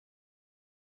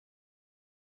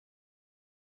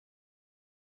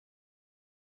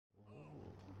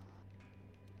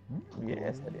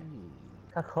Yes, Ali.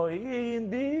 Kakoi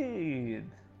indeed.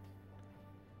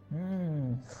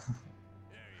 Hmm.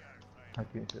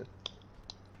 Okay, good.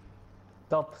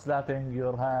 Stop slapping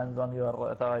your hands on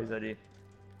your thighs, Ali.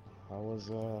 I was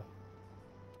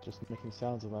just making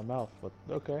sounds with my mouth, but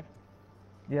okay.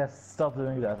 Yes, stop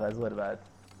doing that as well, bad.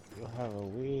 You have a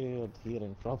weird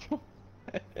hearing problem.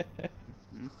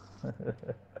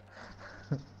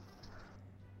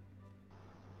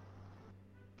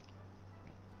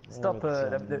 Stop,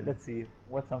 It's let's see,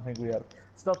 what's something weird.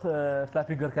 Stop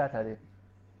slapping your cat, Ali.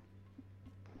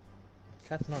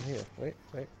 cat's not here. Wait,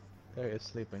 wait. There he is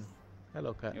sleeping.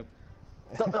 Hello, cat. Yep.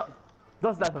 Stop, no.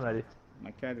 Don't slap him, Ali.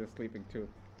 My cat is sleeping too.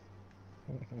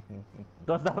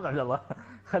 Don't slap him, Abdullah.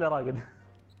 خليه راقد.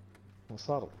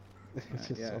 صار.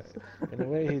 Yeah. In a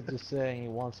way, he's just saying he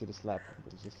wants you to slap him,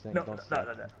 but he's just saying No, don't no, slap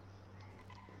no, no. him.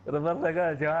 Roberta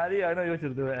قالت يا علي, I know what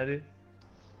you're doing, Ali.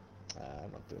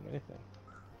 I'm not doing anything.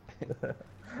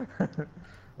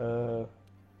 uh,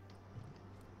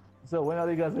 so when are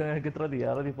you guys gonna get ready? I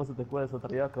already posted the quest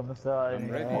وترياكم نفسها I'm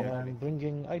يعني. ready. I'm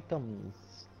bringing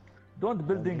items. Don't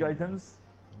building items.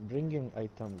 Bringing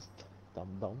items. Dum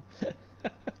dum.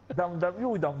 Dum dum,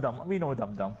 you dum dum. We know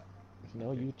dum dum.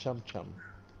 No, you chum chum.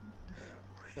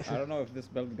 I don't know if this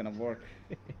build is gonna work.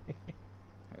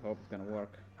 I hope it's gonna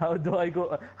work. How do I go?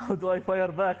 How do I fire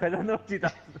back? I don't know.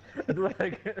 Do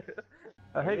I?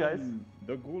 Hey guys,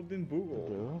 The golden bugle.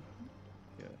 Do.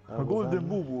 Yeah. golden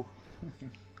boo boo.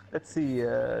 Let's see.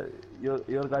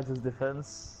 Your guys'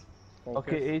 defense. Focus.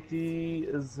 Okay, 80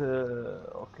 is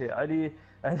okay. Ali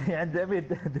عنده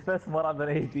 100 defense مرة من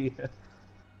 80.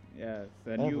 Yeah, it's a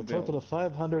I have new a total build. of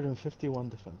 551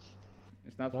 defense.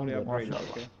 It's not fully Don't upgraded,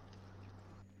 MashaAllah. okay?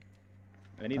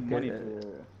 I need Okay, money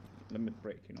for limit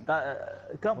break, you know.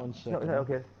 Come. One second.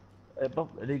 Okay.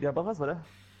 اللي بغص ولا؟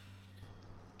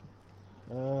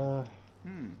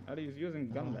 Ali's using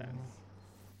gun lance.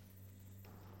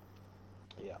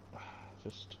 Yeah.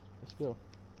 Just let's go.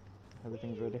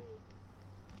 Everything's ready.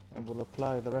 And we'll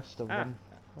apply the rest of them.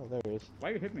 Oh, there he is. Why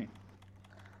you hit me?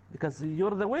 Because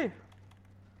you're the way.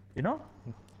 You know?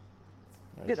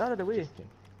 Get out of the way. Just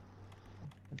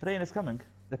The train is coming.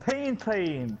 The pain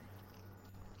train.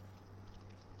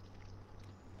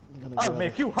 gonna I'll grab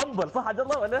make you humble. صح عبد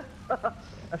الله ولا؟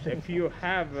 If you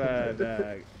have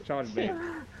the charge blade.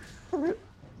 Make you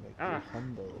Ah.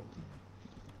 humble.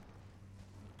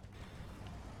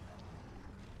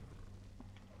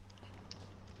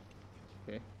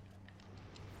 Okay.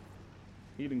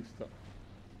 Healing stuff.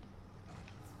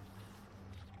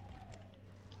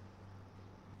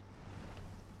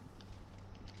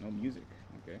 No music.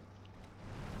 Okay.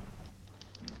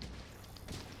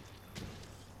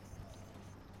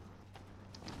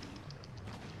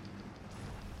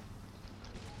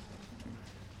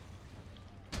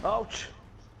 Ouch.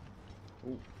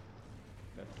 Ooh.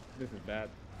 This is bad.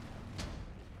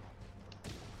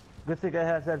 Good thing I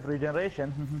have self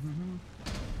regeneration.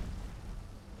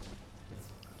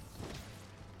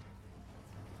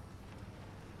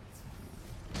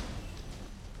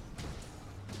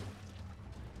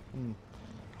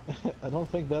 I don't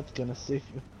think that's gonna save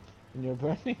you when you're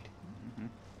burning.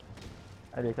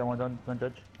 Ali, come on, don't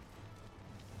touch.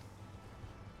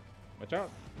 Watch out.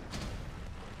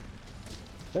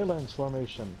 Phalanx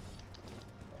formation.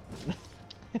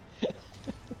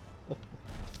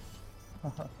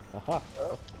 Aha.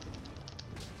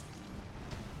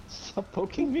 Stop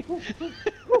poking me.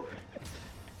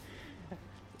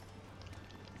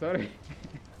 Sorry.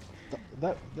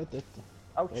 that.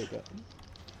 Ouch. There you go.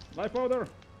 Life order.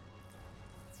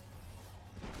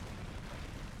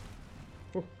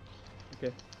 Ooh.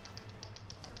 Okay.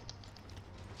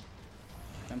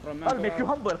 Temperamental. I'll make you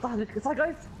humble. صح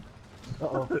guys.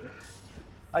 Uh-oh.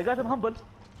 I got him humble.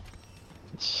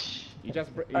 You need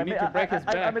to break his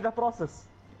back. I'm in the process.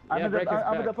 Yeah, break his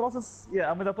I'm in the back. process.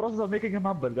 Yeah, I'm in the process of making him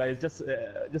humble, guys.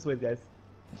 Just wait, guys.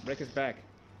 Break his back.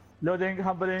 Loading,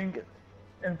 humbling,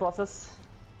 in process.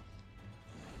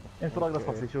 In progress,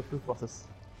 Okay. okay. Shoot, process.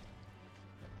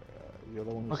 You're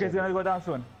the one who Okay, he's said gonna go down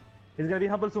soon. He's gonna be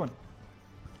humble soon.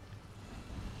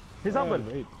 He's it. humble.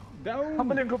 Wait. Down.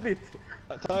 Humbling complete.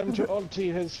 Time to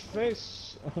ulti his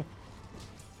face.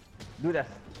 Do that.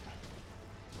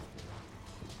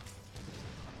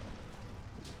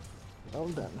 Well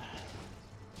done.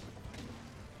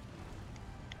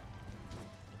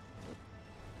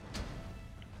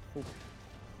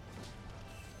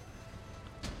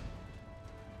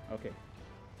 Okay.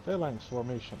 Phalanx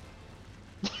formation.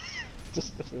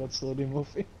 Just everyone slowly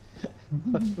moving.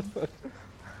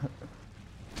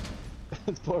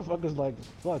 This poor fucker's like,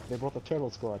 fuck, they brought the turtle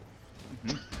squad.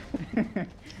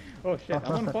 Oh shit,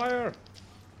 I'm on fire!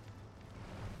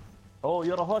 Oh,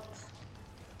 you're a hot.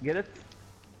 Get it?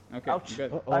 Okay, Ouch.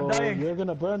 good. I'm Oh, dying. you're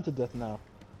gonna burn to death now.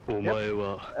 お前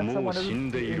はもう Someone 死ん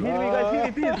でい heal る me, guys, heal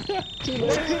me, please. Too Guys,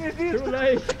 late. heal me, please. Too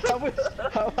late.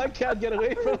 How I can't get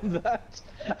away from that.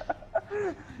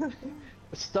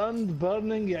 Stunned,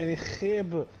 burning, يعني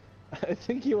خيب. I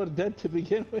think you were dead to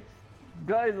begin with.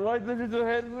 Guys, why didn't you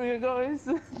help me, guys?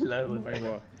 لا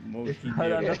أيوة، motion I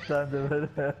there. understand.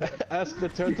 Ask the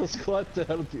turtle squad to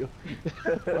help you.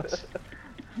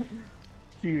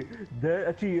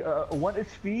 Actually, 1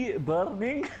 HP,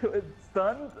 burning,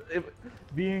 stunned,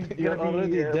 being You're gonna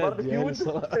already be dead, يعني barbecued.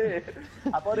 صراحة.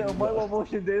 عطاني my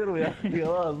motion there يعني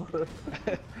خلاص.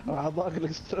 أعطاك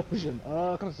الاكستروجن.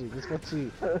 آخر شيء بس what شيء.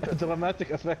 Dramatic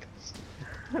effects.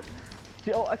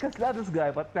 Oh, I can slap this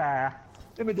guy, but nah.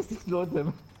 Let me just explode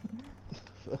him.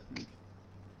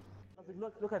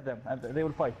 Look at them, and they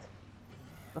will fight.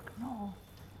 Look, no.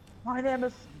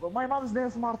 My mom's name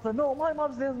is Martha. No, my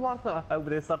mom's name is Martha. How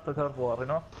they start to curve war, you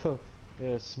know?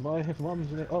 Yes, my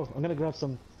mom's name. Oh, I'm gonna grab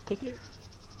some quickly.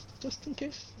 Just in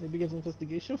case. Maybe get some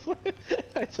investigation for it.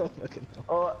 I don't fucking know.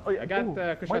 Oh, yeah. I got Ooh,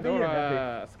 might be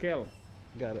Kushadora skill.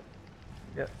 Got it.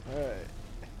 Yeah.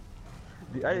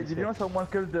 Alright. Did you know someone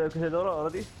killed Kushadora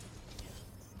already?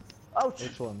 Ouch!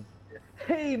 Which one?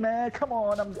 Hey man, come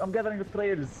on! I'm gathering the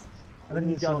trails. And then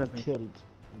he Someone got me. killed.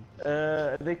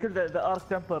 They killed the Arc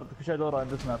Temper Kushadora in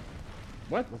this map.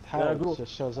 What? With how it group.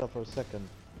 just shows up for a second.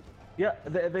 Yeah,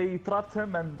 they trapped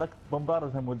him and like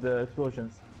bombarded him with the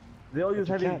explosions. They all use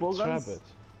But you heavy can't bow trap guns. it.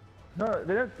 No,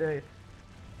 they don't.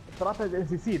 Trap it in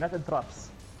CC, not in traps.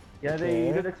 Yeah, they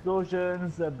Okay. did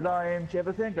explosions, blind,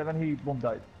 everything, and then he boom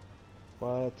died.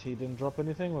 But he didn't drop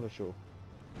anything or a show?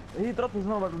 He dropped his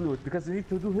normal loot because he needs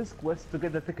to do his quest to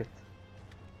get the ticket.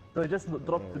 So he just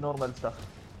dropped the normal stuff.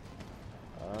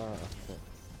 Ah, okay.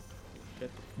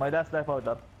 Shit. My last life out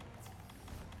there.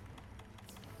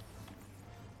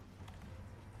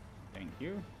 Thank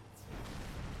you.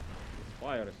 This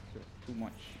fire is just too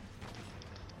much.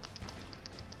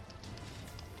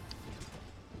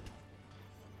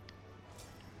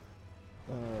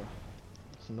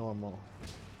 It's normal.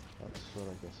 That's what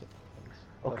I guess it is.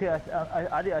 Okay,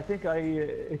 Ali, I think I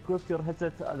equipped your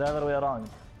headset the other way around.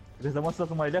 Because the monsters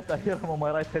on my left, I hear them on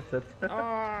my right headset.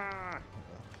 Ah!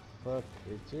 Fuck,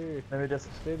 it's you. Let me just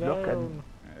Stay look down. and...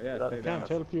 Yeah, I stay Can't down.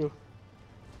 help you.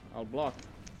 I'll block.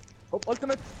 Oh,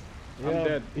 ultimate! Yeah,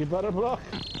 dead. You better block.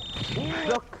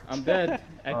 Block! I'm dead.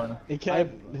 Oh, no. He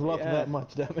can't block yeah. that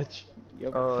much damage.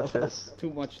 Yep. Oh, shit. That's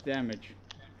too much damage.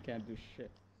 Can't do shit.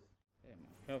 Damn,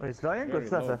 my health Oh, is he's lying? very What's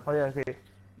that? low. Oh, yeah, okay.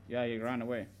 Yeah, he ran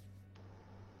away.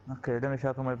 Okay, let me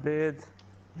sharpen my blade.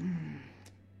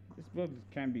 This build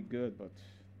can be good, but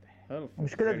the health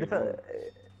is المشكلة very الدفاع... low.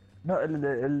 No,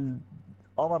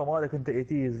 الأمر مالك انت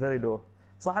 80 is very low.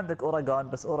 صح عندك اوراغان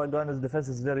بس اوراغان's defense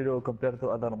is very low compared to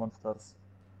other monsters.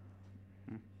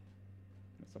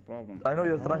 That's a problem. I know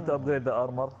you're trying to upgrade the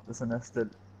armor, listen, still.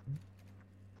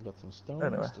 Got some stones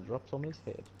Anyway. to drop on his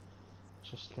head.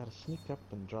 Just gotta sneak up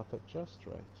and drop it just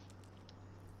right.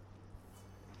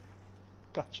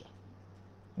 Gotcha.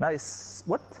 Nice.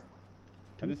 What?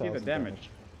 I didn't see the 2000 damage.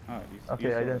 Oh,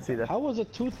 Okay, I didn't see that. How was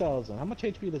it 2000? How much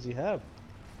HP does he have?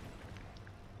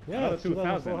 Yeah, Another it's 2,000.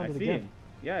 I 2400 see it. again.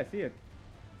 Yeah, I see it.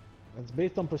 It's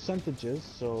based on percentages,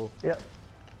 so Yeah.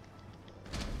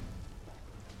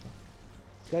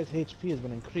 this guy's HP has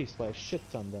been increased by a shit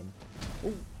ton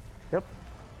then. Yep.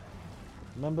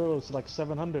 Remember it was like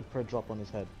 700 per drop on his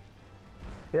head.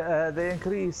 Yeah, they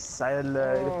increase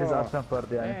على his arc tempered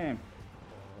يعني. Damn.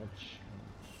 Which...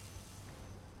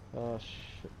 Oh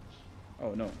shit.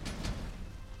 Oh no.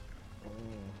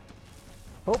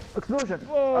 Oh, explosion!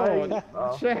 Whoa,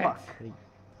 Oh, shit. fuck.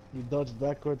 You dodged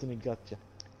backwards and he got you.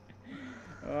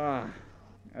 Ah,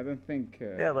 I don't think.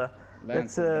 يلا.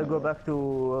 Lance Let's is gonna go work. back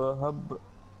to hub.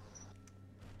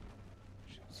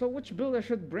 So which build I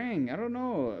should bring? I don't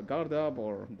know. Guard up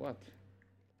or what?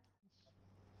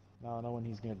 No, not when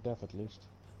he's near death at least.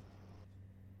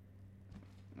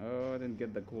 Oh, I didn't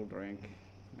get the gold rank.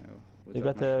 No. Was You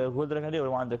that got my- a gold rank عندي ولا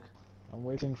ما عندك? I'm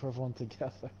waiting for everyone to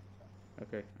gather.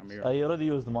 Okay, I'm here. I already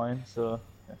used mine, so...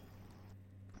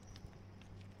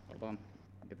 Hold on.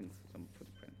 I'm getting some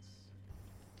footprints.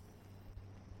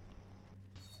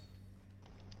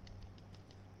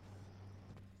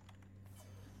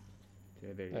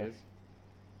 Okay, there he There. is.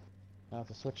 I have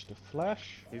to switch to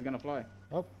flash. He's gonna fly.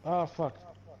 Oh, ah, fuck.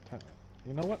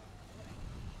 You know what?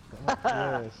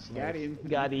 Yes, Got nice. him.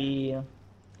 Got him.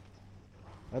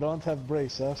 I don't have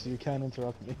brace, so you can't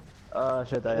interrupt me. Ah,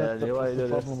 shit, That's why the do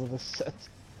problem this? with this set.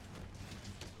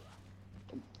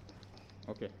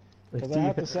 Okay. Because I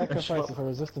have to sacrifice it for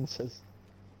resistances.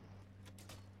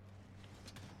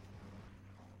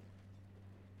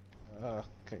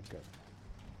 Okay, good.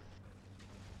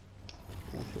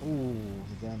 Ooh,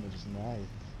 the damage is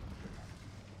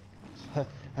nice.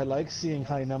 I like seeing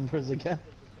high numbers again.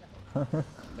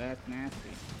 That's nasty.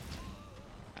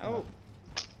 Oh!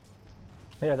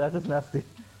 Yeah, that is nasty.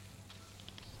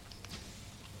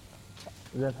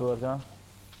 Didn't work, huh?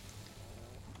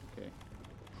 Okay.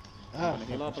 Ah, Gonna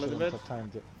heal fuck, up I a little shouldn't bit. have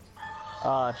timed it.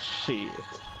 Ah, shit.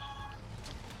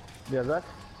 Yeah, that?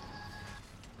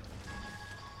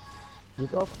 Is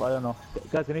it off? I don't know.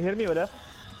 Guys, can you hear me or not?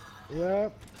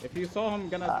 Yep. If you saw him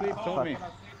gonna sleep, show fuck. me.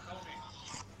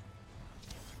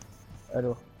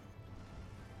 Hello.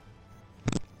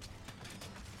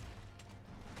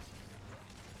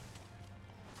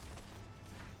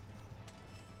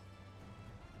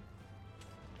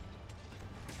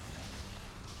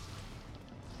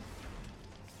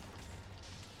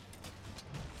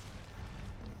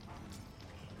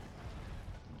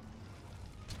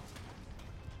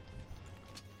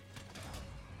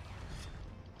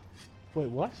 Wait,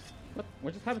 what?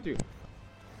 What just happened to you?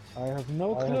 I have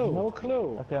no I clue. have no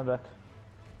clue. Okay, I'm back.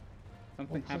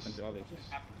 Something What's happened this? to Ollie.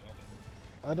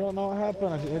 I don't know what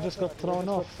happened. I just got thrown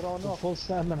off. With full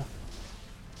stamina.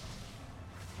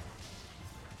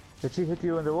 Did she hit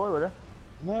you in the wall or not?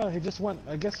 No, he just went.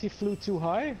 I guess he flew too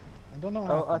high. I don't know.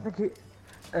 What Oh, I happened. think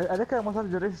he... I think I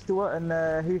مسار جريت استواء and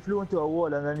he flew into a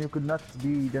wall and then you could not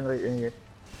be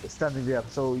standing there,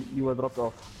 so you were dropped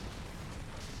off.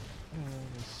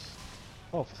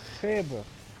 Oh, Faber.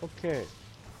 Okay.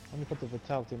 Let me put the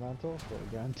Vitality Mantle for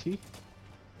a guarantee.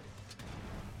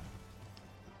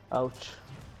 Ouch.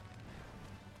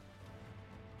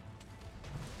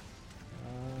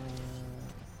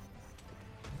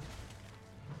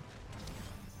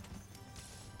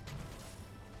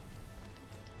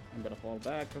 I'm gonna fall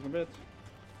back a bit.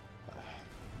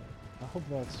 I hope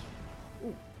that's.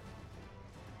 Ooh.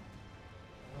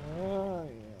 Yeah.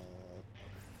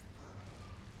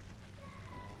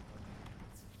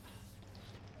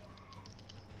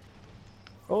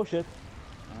 Oh shit.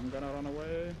 I'm gonna run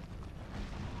away.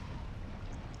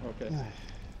 Okay.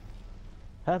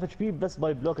 half HP بس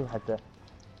by blocking حتى.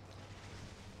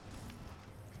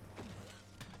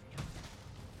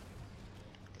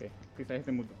 Okay. Please I hit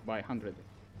him by 100.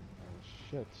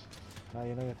 Shit. Now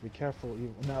you know you have to be careful.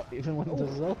 Even when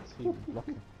there's ult, he's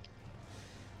blocking.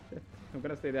 I'm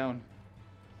gonna stay down.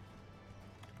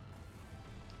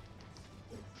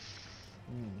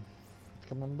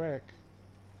 Coming back.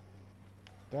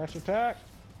 Dash attack.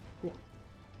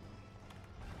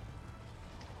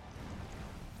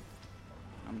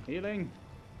 I'm healing.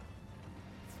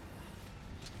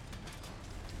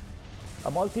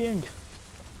 I'm ulting.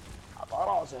 على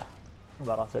راسه.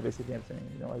 على راسه basically I'm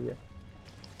saying, no idea.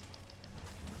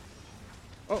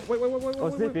 Oh, wait. Oh,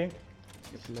 sleeping.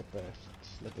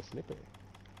 Slippy.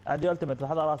 عندي ultimate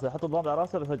حط على راسه، حط البومب على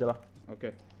راسه بفجره.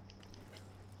 Okay.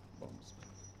 Bombs.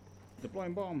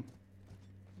 Deploying bomb.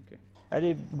 Okay.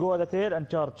 عندي go at the tail and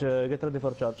charge, get ready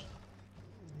for charge.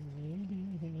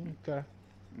 Okay.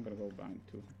 I'm gonna go back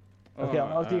too. Okay,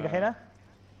 I'm ulting الحين.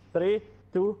 3,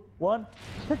 2, 1,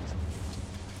 hit.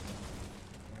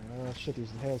 Oh shit,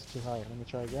 his hair's too high. Let me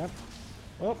try again.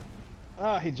 Oh!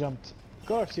 Ah, he jumped. Of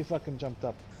course he fucking jumped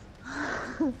up.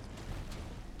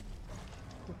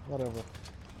 Whatever.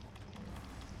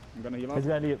 I'm gonna heal He's up.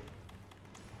 gonna leave.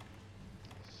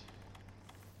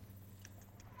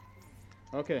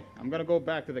 Okay, I'm gonna go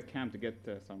back to the camp to get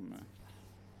some.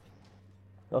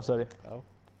 Oh, sorry. Oh.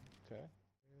 Okay.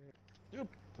 Yep.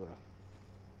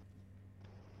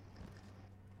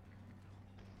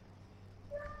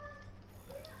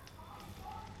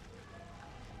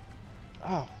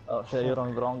 Oh. Oh shit, you're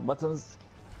on the wrong buttons.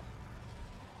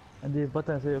 عندي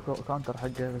بutton يسوي كاونتر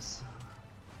حقه بس.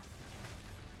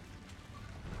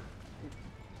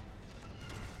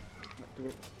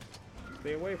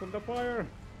 Stay away from the fire.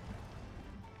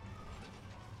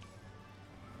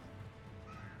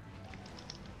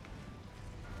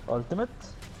 Ultimate.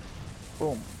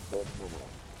 Boom.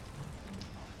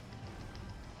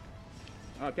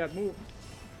 I can't move.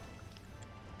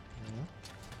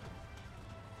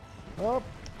 Up.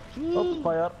 Oh,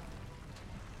 fire.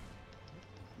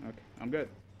 Okay, I'm good.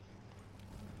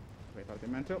 Wait, I'll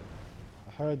mantle.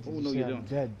 I heard Oh, you no, say you I'm don't.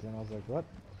 dead, and I was like, what?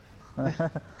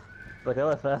 Like I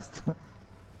was fast.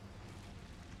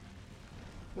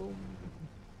 Boom.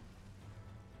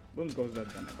 Boom goes that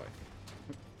then bike.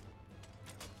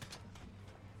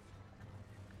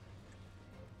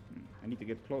 I need to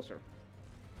get closer.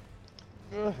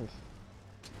 Ugh.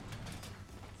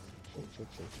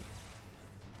 Shit.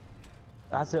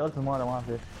 احس قلت الماله ما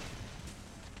في.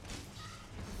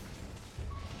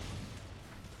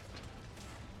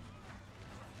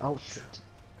 Ouch.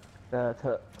 That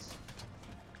hurts.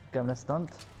 Okay, I'm stunned.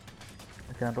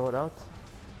 I can roll out.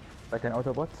 Like an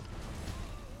Autobot.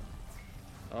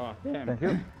 Oh, damn. Thank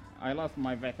you. I lost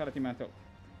my vitality mantle.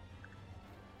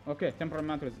 Okay, temporal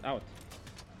mantle is out.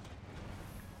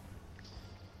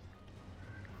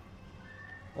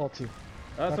 Ulti.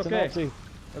 That's That's okay. an ulti.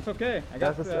 That's okay. I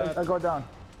Guys, got I go down.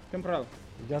 temporal.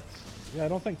 You got... Yeah, I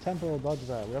don't think temporal dodge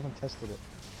that. We haven't tested it.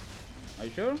 Are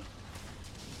you sure?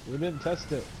 We didn't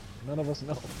test it. None of us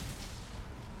know.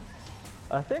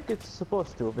 I think it's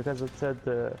supposed to because it said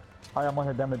high amount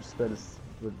of damage spells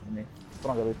with me.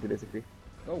 Stronger with you basically.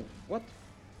 Oh, what?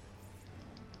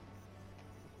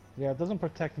 Yeah, it doesn't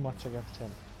protect much against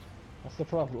him. That's the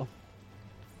problem.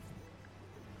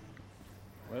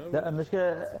 Well, لا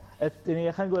المشكلة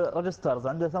يعني خلينا نقول registers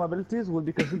عنده some abilities will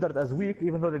be considered as weak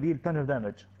even though they deal ton of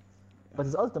damage. But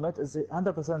his ultimate is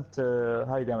 100%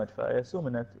 high damage, so I assume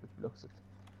in it blocks it.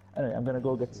 Anyway, I'm gonna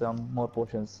go get some more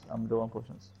potions. I'm low on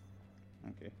potions.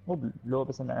 okay. مو low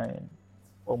بس أنا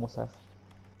almost half.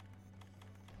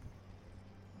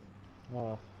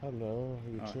 Oh, hello.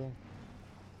 Are you Ah. chill?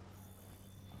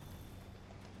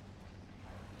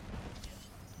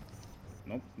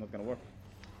 Nope, not gonna work.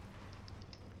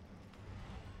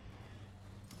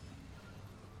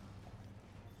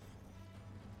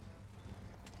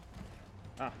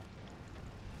 Ah.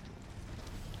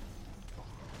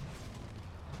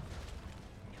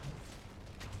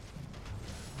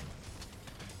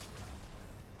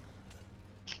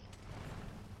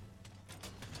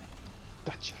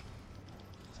 Gotcha.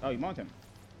 Oh, you mount him.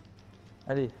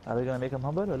 Ali, are we gonna make him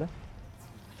humble ولا؟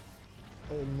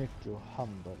 I'll make you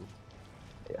humble.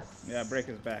 Yes. Yeah, break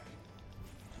his back.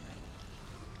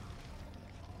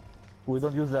 We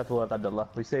don't use that word, Abdullah.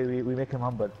 We say we make him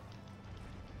humble.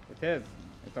 It is.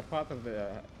 It's a part of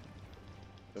the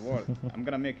word. I'm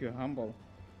gonna make you humble.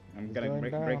 I'm He's gonna going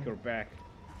break down. your back.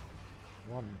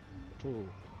 1, 2,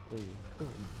 3,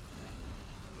 boom.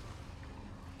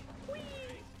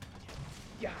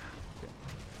 Yeah.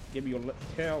 Give me your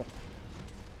tail.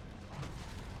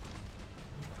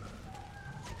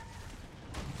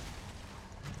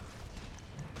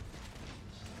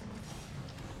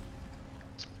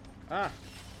 Ah,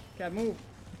 can't move.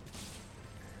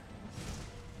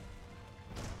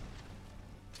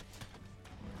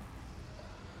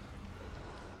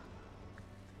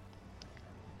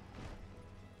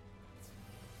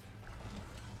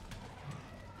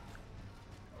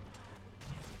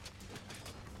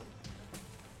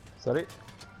 Sorry.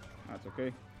 That's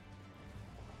okay.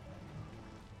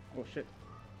 Oh shit.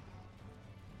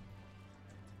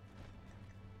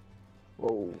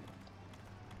 Whoa.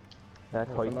 That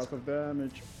That's a point. lot of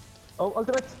damage. Oh,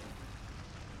 ultimate!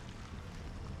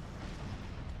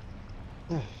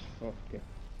 Oh, okay.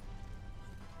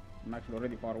 I'm actually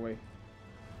already far away.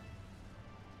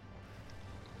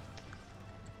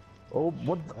 Oh,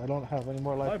 what? I don't have any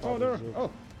more life Life powder! powders,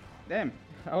 Oh, damn.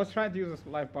 I was trying to use this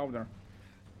life powder.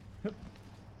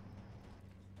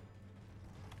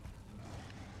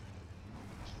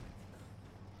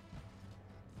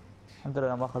 الحمد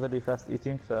لله ما اخذ لي فاست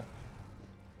ايتينج ف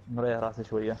مريح راسي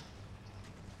شويه.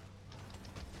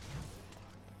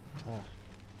 Ah.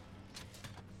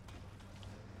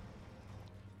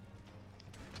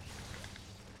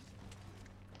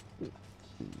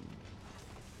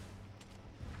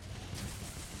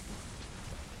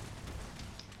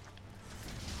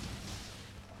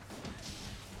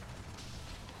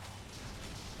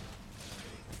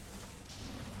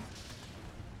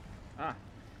 Ah.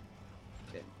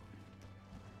 Damn.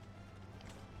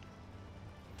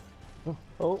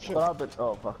 Oh, Shit. قنابل.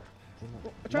 Oh fuck.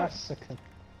 Watch Last out. second.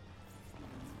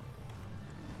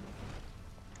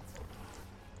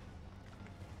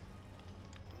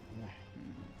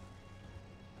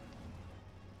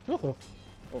 Oh. Oh,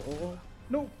 oh, oh.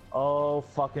 No! Oh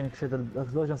fucking shit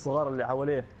الاكسبلوجن الصغار اللي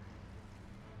حواليه.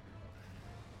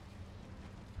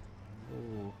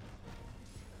 Ooh.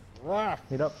 Ah,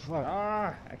 Heal up. fuck.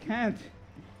 Ah, I can't.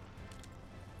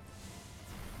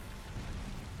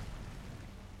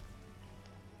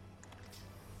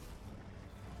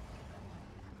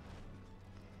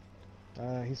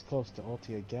 He's close to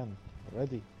ulti again.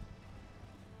 Already.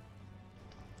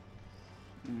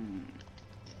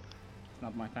 It's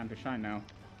not my time to shine now.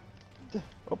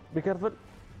 Oh, be careful.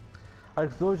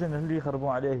 الاكسبلوجن اللي يخربون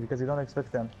عليه because you don't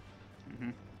expect them.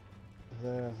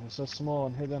 They're so small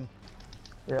and hidden.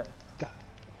 Yeah. Okay.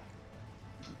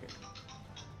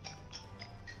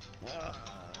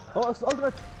 Oh, it's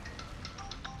ultimate.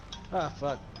 Ah,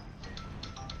 fuck.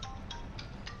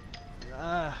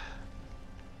 Ah.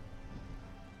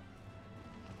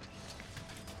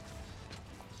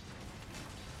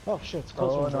 Oh shit, it's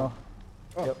close Oh range no. one.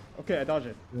 Oh, Yep. okay, I dodged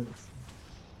it.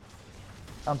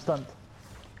 I'm stunned.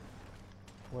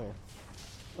 Where?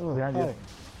 Oh, Behind you. hi.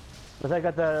 But I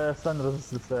got the stun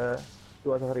resistance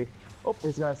 2 out of 3. Oh,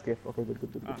 he's gonna escape. Okay, good,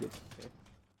 good, good, Ah, good, good. okay.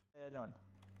 Leon.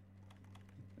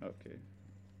 Okay.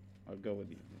 I'll go with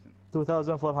you.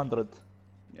 2,400.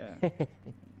 Yeah.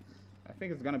 I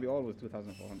think it's gonna be always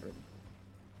 2,400.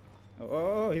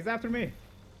 Oh, he's after me.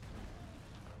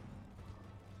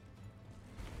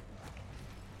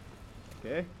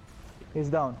 Okay. He's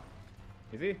down.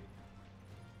 Is he?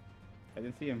 I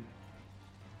didn't see him.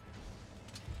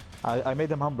 I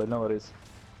made him humble, no worries.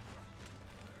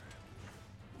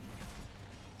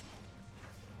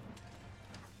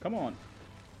 Come on.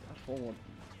 Dash forward.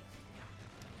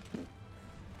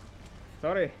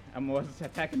 Sorry, I was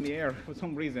attacking the air for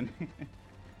some reason.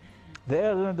 The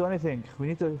air didn't do anything. We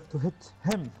need to hit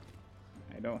him.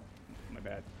 I know. My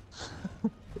bad.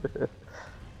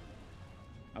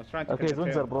 I was trying to Okay, hit his the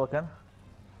wings tail. are broken.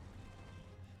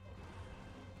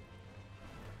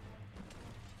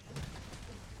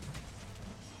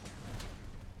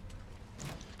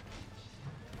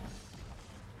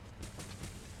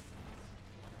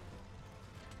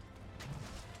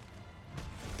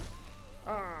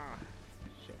 Ah,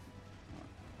 shit.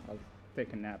 I'll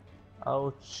take a nap.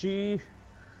 Ouchie.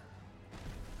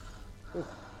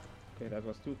 Okay, that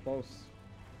was too close.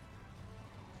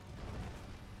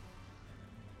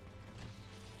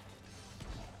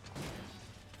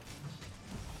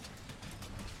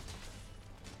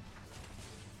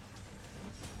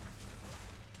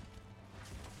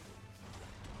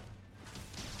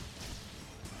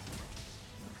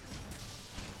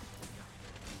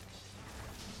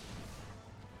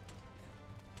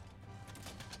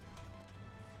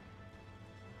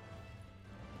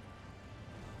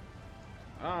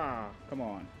 Ah, come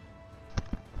on.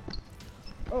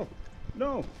 Oh,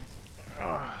 no.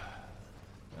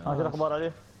 ايش الاخبار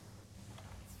عليه؟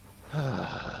 I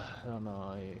don't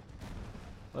know.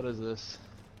 What is this?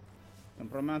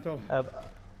 Temperamental.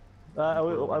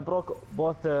 I broke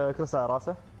both crystal على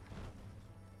راسه.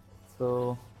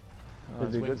 So Oh, It'll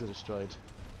his be wings good. are destroyed.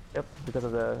 yep, because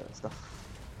of the stuff.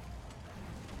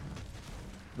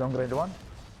 Long range one.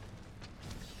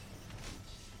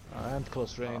 And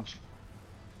close range.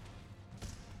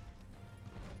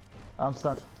 I'm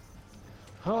stunned.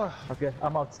 Oh, Okay,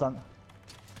 I'm out stunned.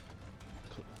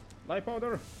 Light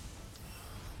powder.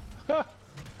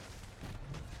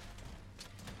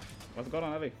 What's going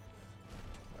on, Ellie?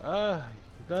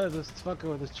 you guys, this fucker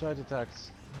with his charge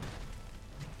attacks.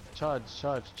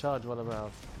 Charge, what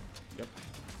about? Yep.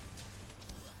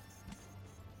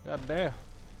 God damn.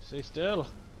 Stay still.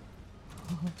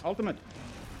 Ultimate.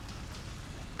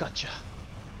 Gotcha.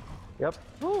 Yep.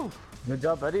 Woo. Good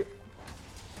job, buddy.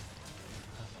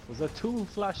 Was there 2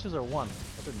 flashes or 1?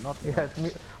 I did not. Yeah, it's me,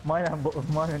 mine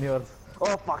and yours.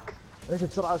 Oh fuck! ليش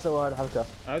بسرعة سوى هالحركة؟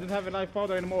 I don't have a light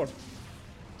powder anymore.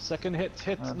 Second hit,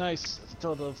 nice.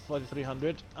 Total of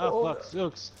 4,300. Ah, Oh. fuck,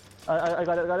 Zooks. I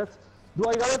got it. Do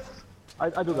I got it?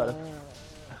 I do got it.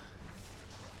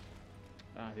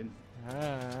 Ah, I didn't.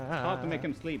 How to make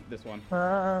him sleep, this one.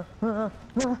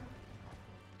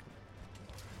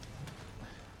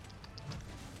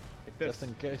 Like this. Just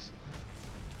in case.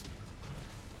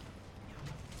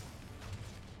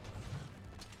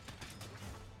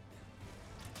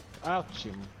 Ouch,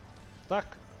 you fuck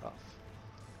off.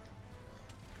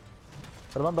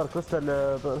 Remember crystal,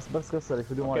 best crystal if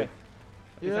you do Okay. want.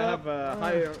 At least I have a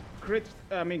higher crit,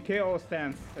 KO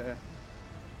stance.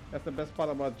 That's the best part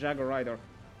about Jagger Rider.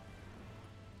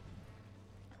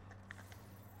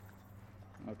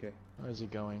 Okay. Where's he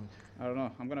going? I don't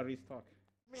know. I'm gonna restock.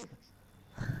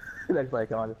 لك طيب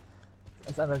كمان.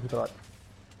 بس انا كنترول.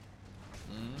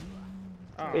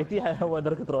 Ah, ايتي هو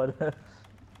در كنترول.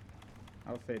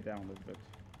 I'll stay down a little bit.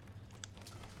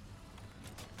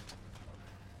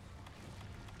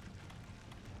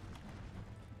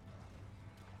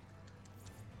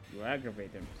 You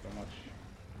aggravate him so much.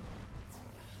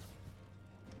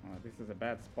 Oh, this is a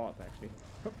bad spot, actually.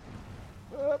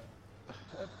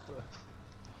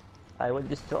 I will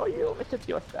destroy you, Mr.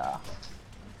 Toyota.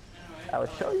 I will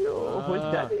show you who's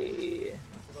daddy.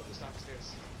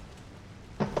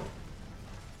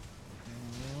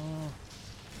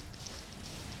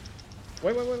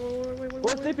 Wait.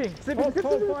 Oh, sleeping.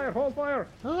 Hold fire, hold fire!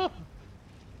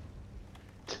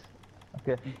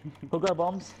 Okay. Who got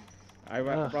bombs? I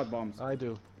brought bombs. I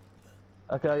do.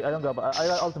 Okay, I don't got. I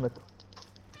got ultimate.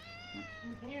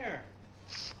 Here.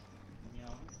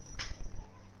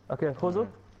 Okay, Khuzu.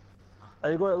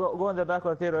 Are you go in the back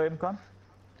or theater Imkan?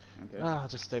 Okay. Ah,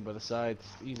 just stay by the side.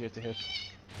 It's easier to hit.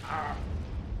 Wow.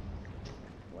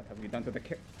 have you done to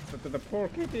the poor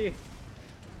kitty?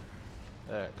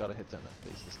 There, got a hit on it at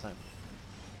least this time.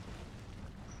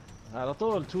 That's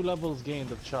all 2 levels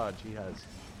gained of charge he has.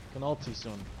 Can ulti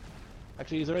soon.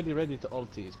 Actually, he's already ready to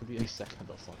ulti. It's gonna be a second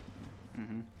or so.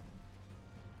 Mm-hmm.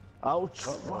 Ouch!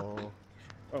 Fuck. Uh-oh.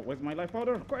 Oh, where's my life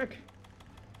powder? Quick!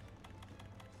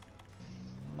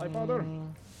 Life powder!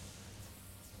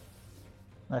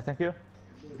 Nice, thank you.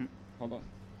 Hold on.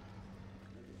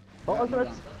 Oh, Yeah, ultimate!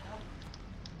 hold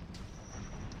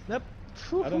Yep.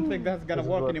 I don't think that's gonna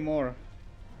Doesn't work work. anymore.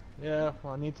 Yeah,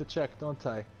 well, I need to check, don't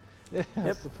I? Yeah,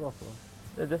 that's the problem.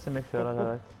 Just to make sure I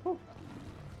got it.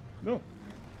 No.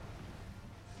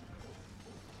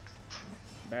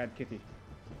 Bad kitty.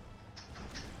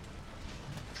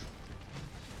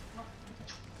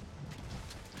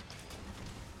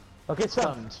 Okay,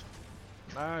 stop. Stunned.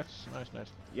 Nice, nice, nice.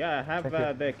 Yeah, I have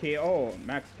Thank the KO,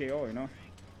 max KO, you know.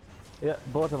 Yeah,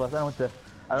 both of us, انا وانت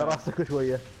على راسك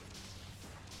شوية.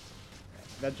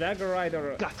 The Jagger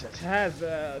Rider Got it. has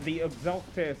the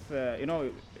Exaltus, you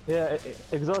know. Yeah,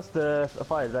 exhaust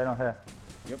file I know here.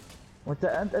 Yep. وانت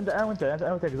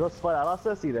انت exhaust file على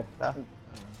راسه سيده.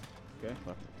 Okay.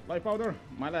 Life powder,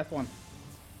 my last one.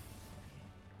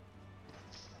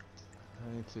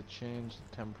 I need to change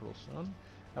the temporal zone.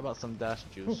 How about some dash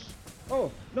juice? Oh,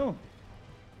 no.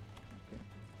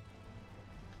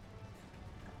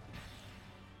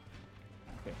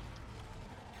 Okay.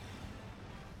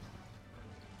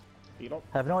 Heal up.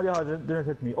 Have no idea how it didn't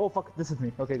hit me. Oh fuck, this hit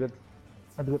me. Okay, good.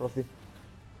 I'm good, Rusty.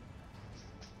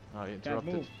 Oh, you Can't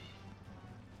interrupted. move.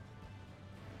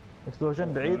 Explosion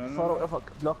No, بعيد no, no, صار no. وقفك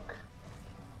بلوك.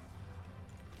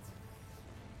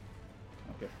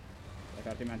 Okay. I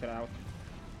got him entered out.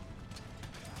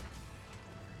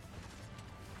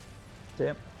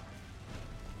 Same.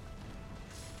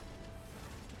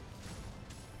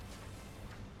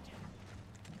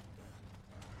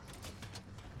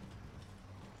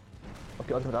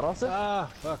 اوكي ultimate على راسه. Ah,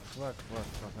 fuck,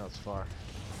 that's far.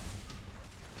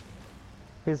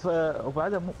 He's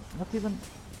وبعدها not even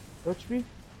HP.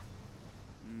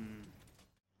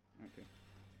 Okay.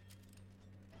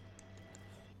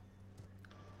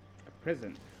 A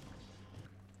present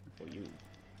for you.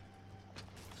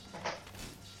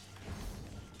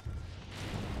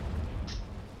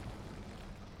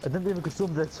 I didn't even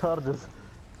consume the charges.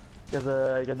 Because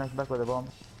I got knocked back by the bomb.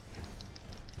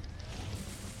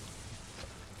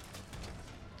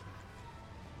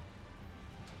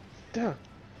 There.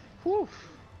 Whew.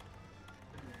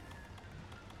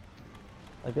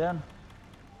 Again?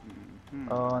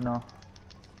 Oh no.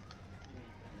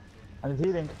 I need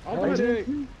healing.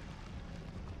 Already.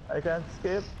 I can't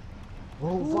escape.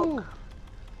 Oh Ooh. fuck.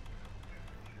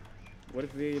 What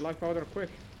is the life powder? Quick.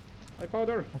 Life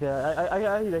powder. Okay,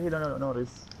 I heal, no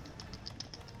worries.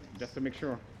 Just to make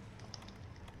sure.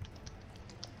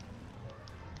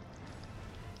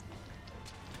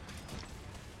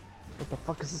 What the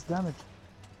fuck is this damage?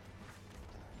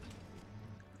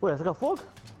 Wait, I got fog?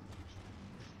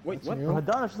 Wait, That's what? new.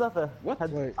 هدانا شو سالفة؟ What?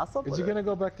 had Wait, عصب is he ولا؟ gonna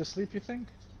go back to sleep, you think?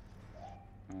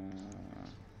 Uh,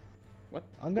 what?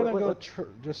 I'm gonna Wait, go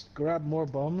wait. just grab more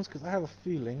bombs, because I have a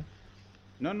feeling.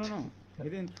 No, no, no. He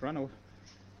didn't run away.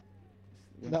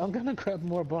 No, I'm gonna grab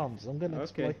more bombs. I'm gonna Okay.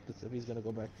 exploit this if he's gonna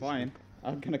go back to Fine. sleep.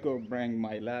 I'm gonna go bring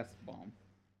my last bomb.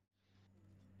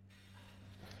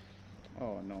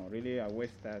 Oh no, really? I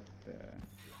wish that.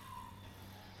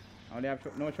 I only have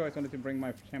no choice only to bring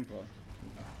my temporal.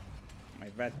 My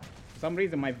vet. For some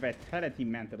reason, my vitality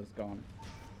mantle is gone.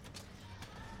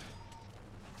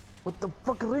 What the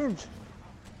fuck range?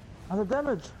 And the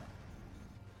damage?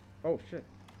 Oh shit.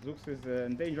 Zeus is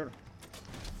in danger.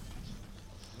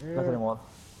 Not anymore.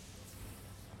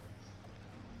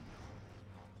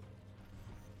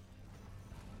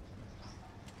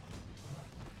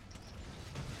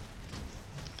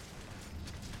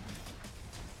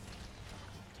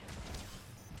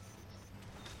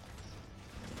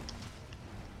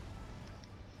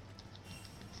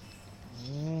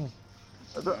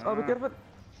 Oh, be careful.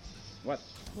 What?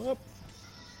 Whoop.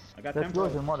 I got The temporal.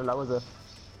 explosion مال اللي عاوزها.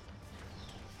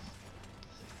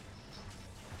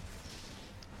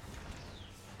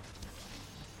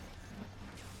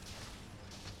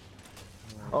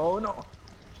 Oh no!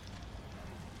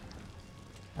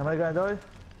 Am I gonna die?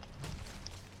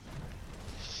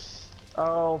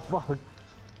 Oh fuck!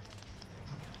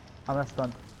 I'm not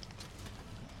stunned.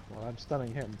 Well, I'm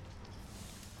stunning him.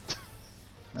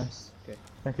 Nice. Okay.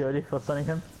 Thank you, Ali, for stunning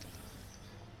him.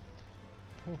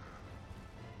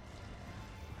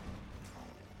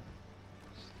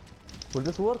 Will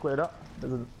this work? Wait up.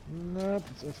 Does it? Nope,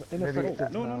 it's Oh,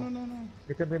 ineffective no, now. no, no, no, no.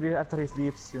 It can maybe after he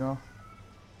sleeps, you know.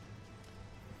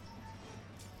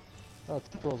 Oh,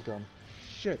 the ball's gone.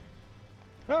 Shit.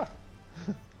 Ah!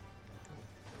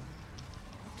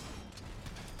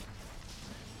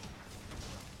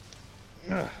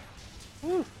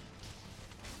 Woo!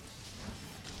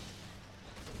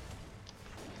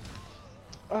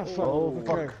 Oh, fuck. Oh,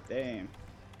 Okay. fuck. Damn.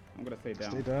 I'm gonna stay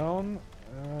down. Stay down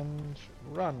and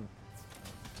run.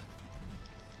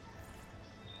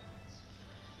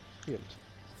 Healed.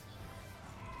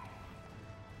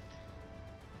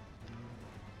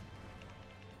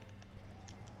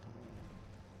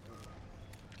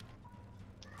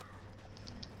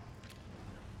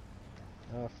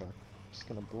 Oh fuck. Just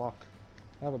gonna block.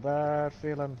 I have a bad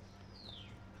feeling.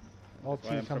 That's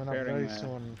why LT I'm coming up preparing, very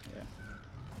soon. Yeah.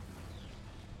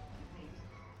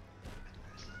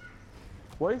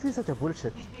 Why is he such a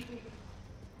bullshit?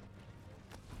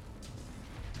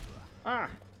 Ah!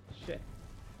 Shit.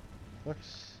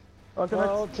 Looks.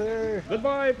 Ultimate. LT!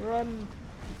 Goodbye! Run!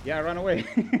 Yeah, run away.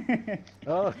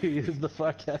 Oh, he is the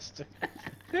fuckcaster.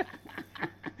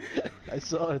 I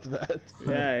saw it, man.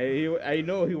 Yeah, I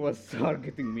know he was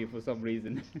targeting me for some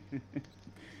reason.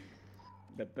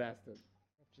 The bastard.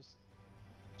 Just...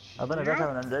 أظن دخل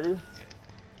من عندي.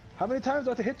 How many times do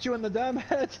I have to hit you in the damn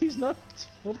head? He's not.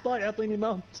 والله يعطيني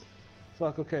mount.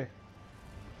 Fuck, okay.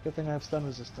 Good thing I have stun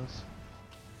resistance.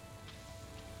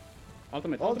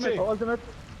 Ultimate, Ulti. ultimate. Oh, ultimate.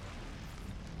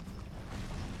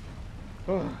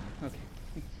 Oh,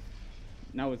 okay.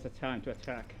 Now is the time to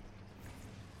attack.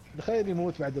 تخيل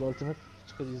يموت بعد الالتيميت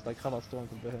because he's like خلاص توم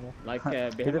تنتهينا. Like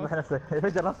يذبح behemoth. نفسه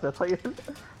يفجر نفسه تخيل.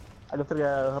 على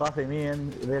طريقة راسه يمين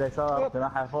ذيل يسار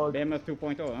جناحه فوق. Behemoth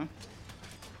 2.0, huh?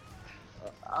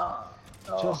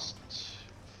 Just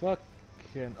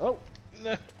fucking oh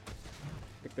no.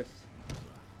 Like this.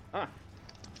 Ah!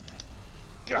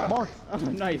 Mark. Oh,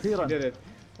 nice, you Zero. did it.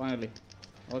 Finally.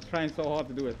 I was trying so hard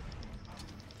to do it.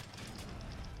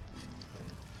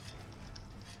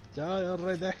 Die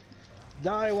already.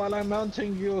 Die while I'm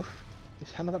mounting you. You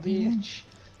son of a bitch.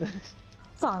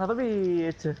 Son of a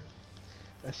bitch.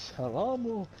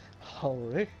 Assalamu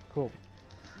alaikum.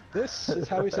 This is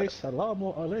how we say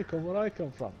Salamu alaikum where I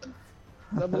come from.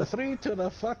 Number 3 to the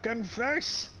fucking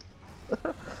face.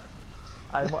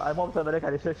 I'm also عليك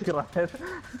على شيء شكرا.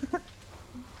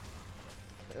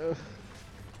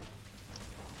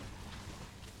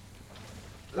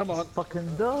 Come on.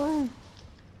 Fucking die.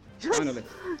 Yes. Finally.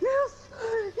 Yes.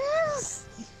 Yes.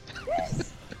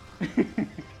 Yes.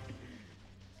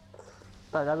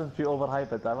 طيب لازم في اوفر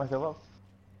هايبد ما شباب.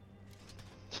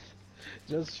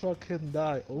 Just fucking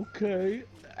die. Okay.